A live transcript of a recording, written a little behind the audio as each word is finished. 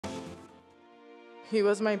He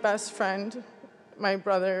was my best friend, my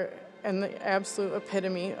brother, and the absolute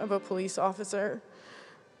epitome of a police officer,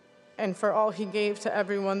 and for all he gave to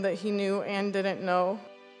everyone that he knew and didn't know.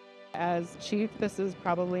 As chief, this is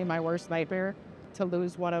probably my worst nightmare, to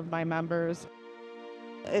lose one of my members.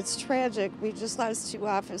 It's tragic. We just lost 2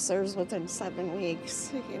 officers within 7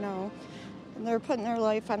 weeks, and they're putting their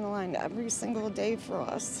life on the line every single day for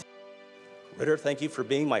us. Ritter, thank you for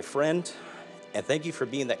being my friend, and thank you for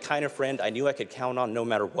being that kind of friend I knew I could count on no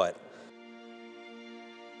matter what.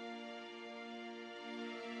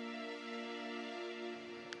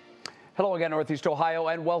 Hello again, Northeast Ohio,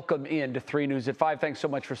 and welcome in to 3 News at 5. Thanks so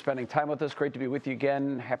much for spending time with us. Great to be with you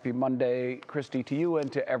again. Happy Monday, Christy, to you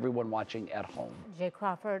and to everyone watching at home. Jay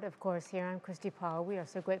Crawford, of course, here. I'm Christy Paul. We are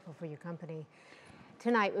so grateful for your company.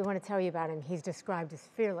 Tonight, we want to tell you about him. He's described as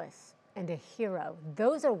fearless and a hero.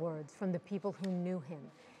 Those are words from the people who knew him,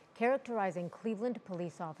 characterizing Cleveland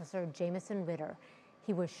police officer Jamieson Ritter.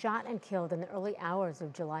 He was shot and killed in the early hours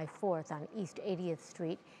of July 4th on East 80th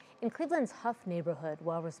Street in Cleveland's Huff neighborhood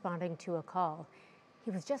while responding to a call.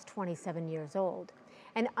 He was just 27 years old.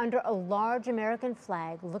 And under a large American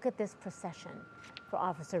flag, look at this procession for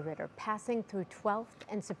Officer Ritter, passing through 12th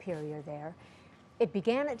and Superior there. It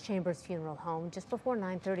began at Chambers Funeral Home just before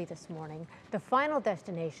 9:30 this morning. The final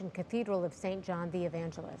destination, Cathedral of St. John the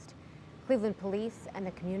Evangelist. Cleveland police and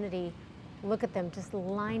the community, look at them just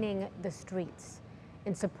lining the streets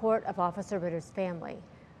in support of Officer Ritter's family.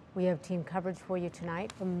 We have team coverage for you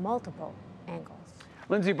tonight from multiple angles.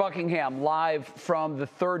 Lindsey Buckingham live from the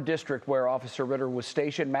 3rd District where Officer Ritter was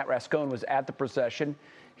stationed. Matt Rascone was at the procession.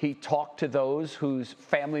 He talked to those whose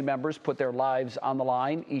family members put their lives on the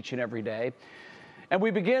line each and every day. And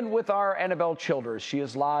we begin with our Annabelle Childers. She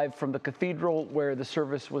is live from the cathedral where the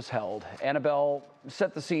service was held. Annabelle,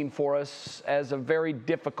 set the scene for us as a very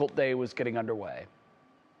difficult day was getting underway.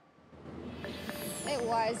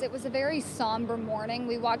 It was a very somber morning.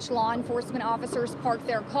 We watched law enforcement officers park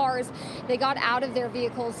their cars. They got out of their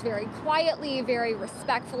vehicles very quietly, very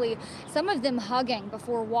respectfully, some of them hugging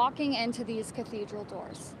before walking into these cathedral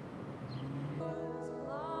doors.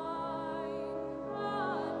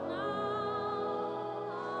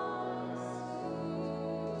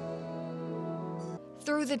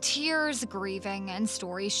 Through the tears, grieving, and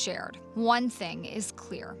stories shared, one thing is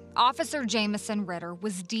clear. Officer Jamieson Ritter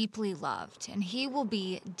was deeply loved, and he will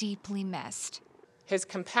be deeply missed. His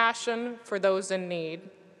compassion for those in need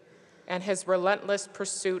and his relentless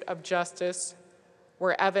pursuit of justice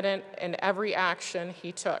were evident in every action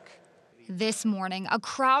he took. This morning, a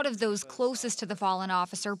crowd of those closest to the fallen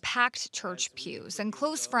officer packed church pews, and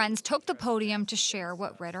close friends took the podium to share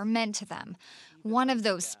what Ritter meant to them. One of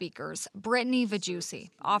those speakers, Brittany Vajussi,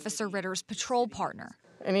 Officer Ritter's patrol partner.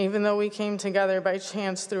 And even though we came together by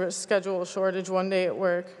chance through a schedule shortage one day at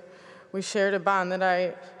work, we shared a bond that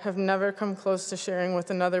I have never come close to sharing with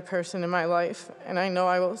another person in my life, and I know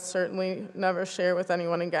I will certainly never share with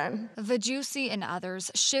anyone again. Vajussi and others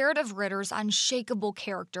shared of Ritter's unshakable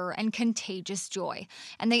character and contagious joy,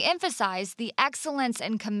 and they emphasized the excellence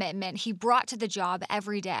and commitment he brought to the job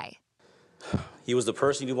every day. He was the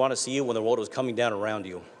person you want to see when the world was coming down around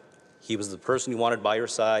you. He was the person you wanted by your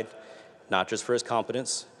side, not just for his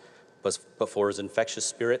competence, but for his infectious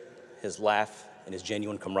spirit, his laugh, and his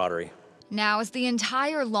genuine camaraderie. Now, as the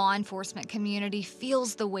entire law enforcement community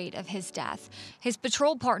feels the weight of his death, his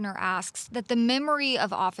patrol partner asks that the memory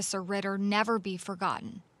of Officer Ritter never be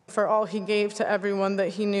forgotten. For all he gave to everyone that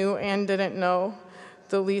he knew and didn't know,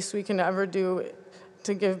 the least we can ever do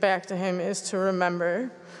to give back to him is to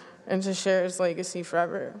remember and to share his legacy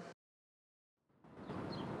forever.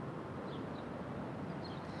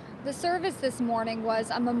 The service this morning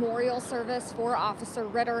was a memorial service for Officer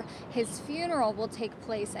Ritter. His funeral will take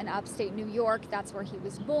place in upstate New York. That's where he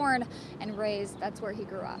was born and raised. That's where he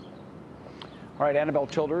grew up. All right, Annabelle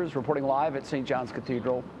Childers reporting live at St. John's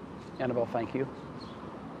Cathedral. Annabelle, thank you.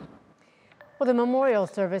 Well, the memorial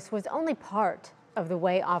service was only part of the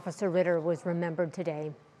way Officer Ritter was remembered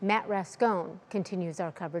today. Matt Rascone continues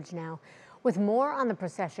our coverage now with more on the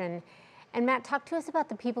procession. And Matt, talk to us about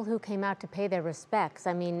the people who came out to pay their respects.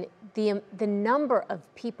 I mean, the number of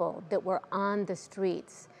people that were on the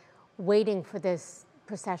streets waiting for this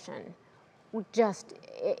procession,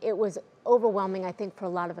 it was overwhelming, I think, for a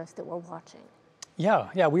lot of us that were watching.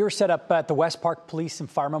 Yeah, we were set up at the West Park Police and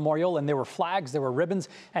Fire Memorial, and there were flags, there were ribbons.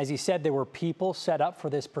 As you said, there were people set up for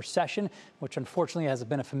this procession, which unfortunately has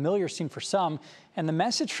been a familiar scene for some. And the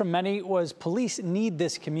message from many was police need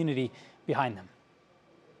this community behind them.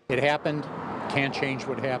 It happened, can't change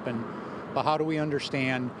what happened, but how do we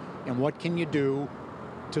understand and what can you do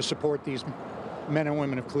to support these men and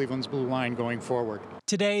women of Cleveland's Blue Line going forward?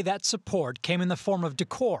 Today, that support came in the form of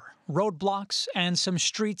decor, roadblocks, and some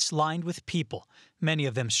streets lined with people, many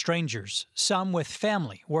of them strangers, some with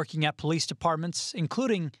family working at police departments,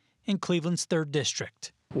 including in Cleveland's 3rd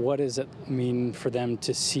District. What does it mean for them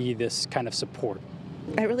to see this kind of support?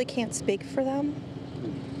 I really can't speak for them,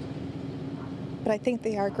 but I think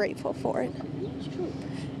they are grateful for it.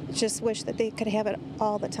 Just wish that they could have it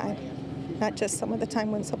all the time, not just some of the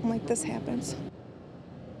time when something like this happens.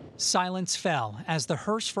 Silence fell as the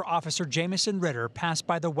hearse for Officer Jamieson Ritter passed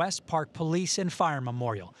by the West Park Police and Fire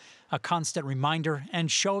Memorial, a constant reminder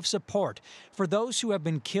and show of support for those who have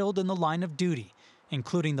been killed in the line of duty,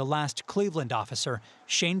 including the last Cleveland officer,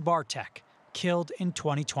 Shane Bartek, killed in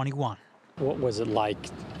 2021. What was it like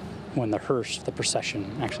when the hearse, the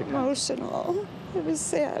procession actually passed? Emotional. It was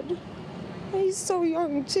sad. He's so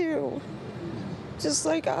young, too. Just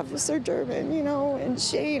like Officer Durbin, you know, and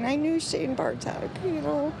Shane. I knew Shane Bartek, you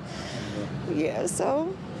know. Yeah,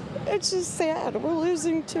 so it's just sad. We're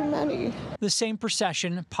losing too many. The same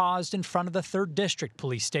procession paused in front of the 3rd District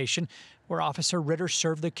Police Station, where Officer Ritter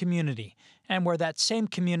served the community, and where that same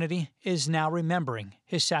community is now remembering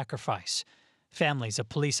his sacrifice. Families of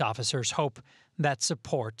police officers hope that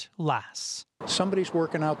support lasts. Somebody's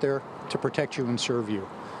working out there to protect you and serve you.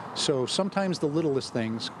 So sometimes the littlest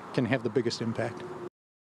things can have the biggest impact.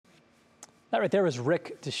 That right there was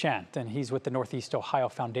Rick DeShant, and he's with the Northeast Ohio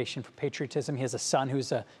Foundation for Patriotism. He has a son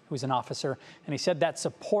who's an officer, and he said that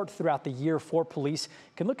support throughout the year for police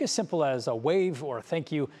can look as simple as a wave or a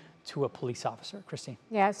thank you to a police officer. Christine.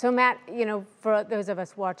 Yeah, so Matt, you know, for those of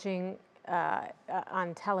us watching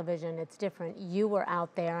on television, it's different. You were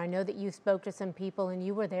out there. I know that you spoke to some people, and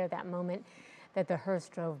you were there that moment that the hearse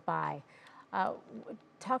drove by.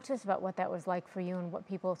 Talk to us about what that was like for you and what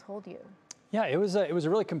people told you. Yeah, it was a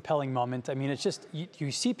really compelling moment. I mean, it's just,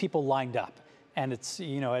 you see people lined up, and it's,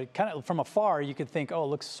 you know, it kind of from afar, you could think, oh, it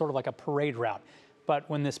looks sort of like a parade route. But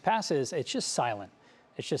when this passes, it's just silent.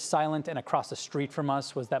 It's just silent, and across the street from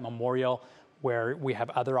us was that memorial where we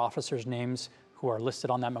have other officers' names who are listed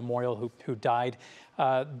on that memorial who died.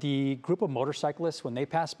 The group of motorcyclists, when they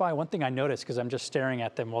pass by, one thing I noticed, because I'm just staring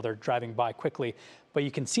at them while they're driving by quickly, but you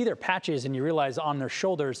can see their patches and you realize on their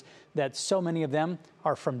shoulders that so many of them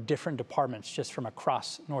are from different departments, just from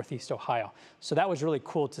across Northeast Ohio. So that was really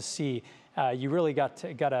cool to see. You really got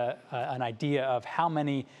an idea of how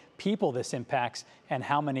many people this impacts and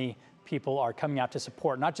how many people are coming out to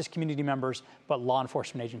support not just community members, but law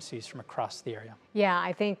enforcement agencies from across the area. Yeah,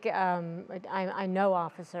 I think I know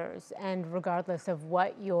officers, and regardless of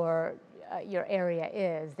what your area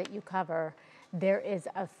is that you cover, there is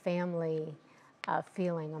a family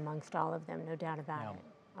feeling amongst all of them, no doubt about it.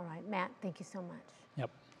 All right, Matt, thank you so much. Yep.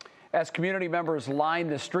 As community members line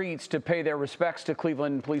the streets to pay their respects to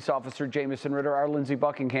Cleveland police officer Jamieson Ritter, our Lindsey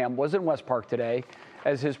Buckingham was in West Park today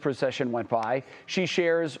as his procession went by. She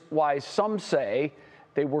shares why some say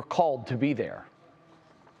they were called to be there.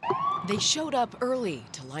 They showed up early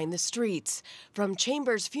to line the streets, from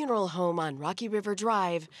Chambers Funeral Home on Rocky River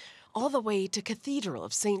Drive all the way to Cathedral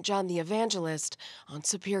of St. John the Evangelist on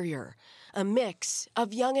Superior. A mix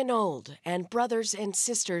of young and old and brothers and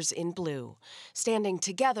sisters in blue, standing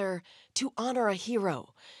together to honor a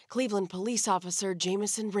hero, Cleveland police officer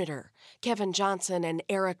Jamieson Ritter. Kevin Johnson and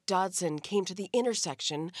Eric Dodson came to the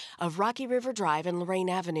intersection of Rocky River Drive and Lorraine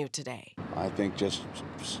Avenue today. I think just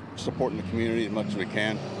supporting the community as much as we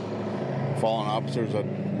can. Fallen officers,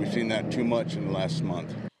 we've seen that too much in the last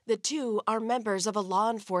month. The two are members of a law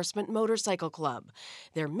enforcement motorcycle club.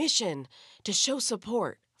 Their mission, to show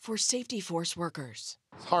support for safety force workers.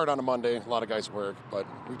 It's hard on a Monday, a lot of guys work, but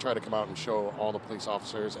we try to come out and show all the police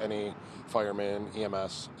officers, any firemen,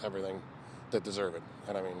 EMS, everything that deserve it.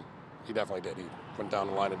 And I mean, he definitely did. He went down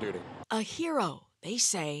the line of duty. A hero, they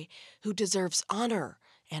say, who deserves honor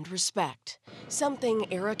and respect.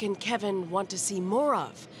 Something Eric and Kevin want to see more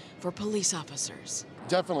of for police officers.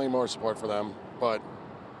 Definitely more support for them, but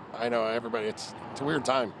I know everybody, it's a weird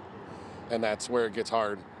time, and that's where it gets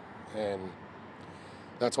hard. And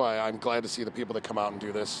that's why I'm glad to see the people that come out and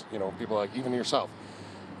do this, you know, people like even yourself.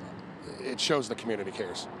 It shows the community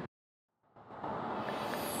cares.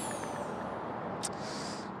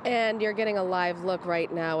 And you're getting a live look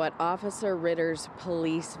right now at Officer Ritter's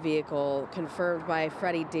police vehicle, confirmed by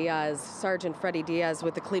Freddie Diaz, Sergeant Freddie Diaz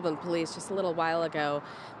with the Cleveland Police just a little while ago.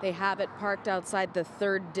 They have it parked outside the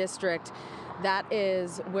 3rd District. That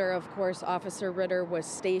is where, of course, Officer Ritter was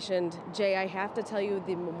stationed. Jay, I have to tell you,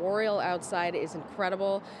 the memorial outside is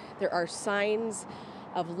incredible. There are signs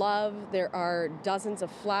of love. There are dozens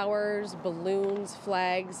of flowers, balloons,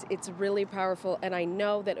 flags. It's really powerful, and I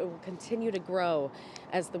know that it will continue to grow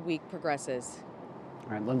as the week progresses.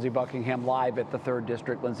 All right, Lindsey Buckingham live at the 3rd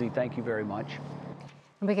District. Lindsey, thank you very much.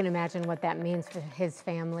 And we can imagine what that means for his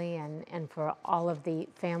family and for all of the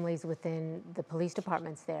families within the police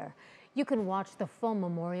departments there. You can watch the full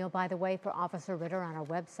memorial, by the way, for Officer Ritter on our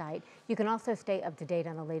website. You can also stay up to date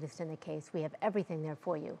on the latest in the case. We have everything there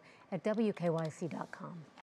for you at WKYC.com.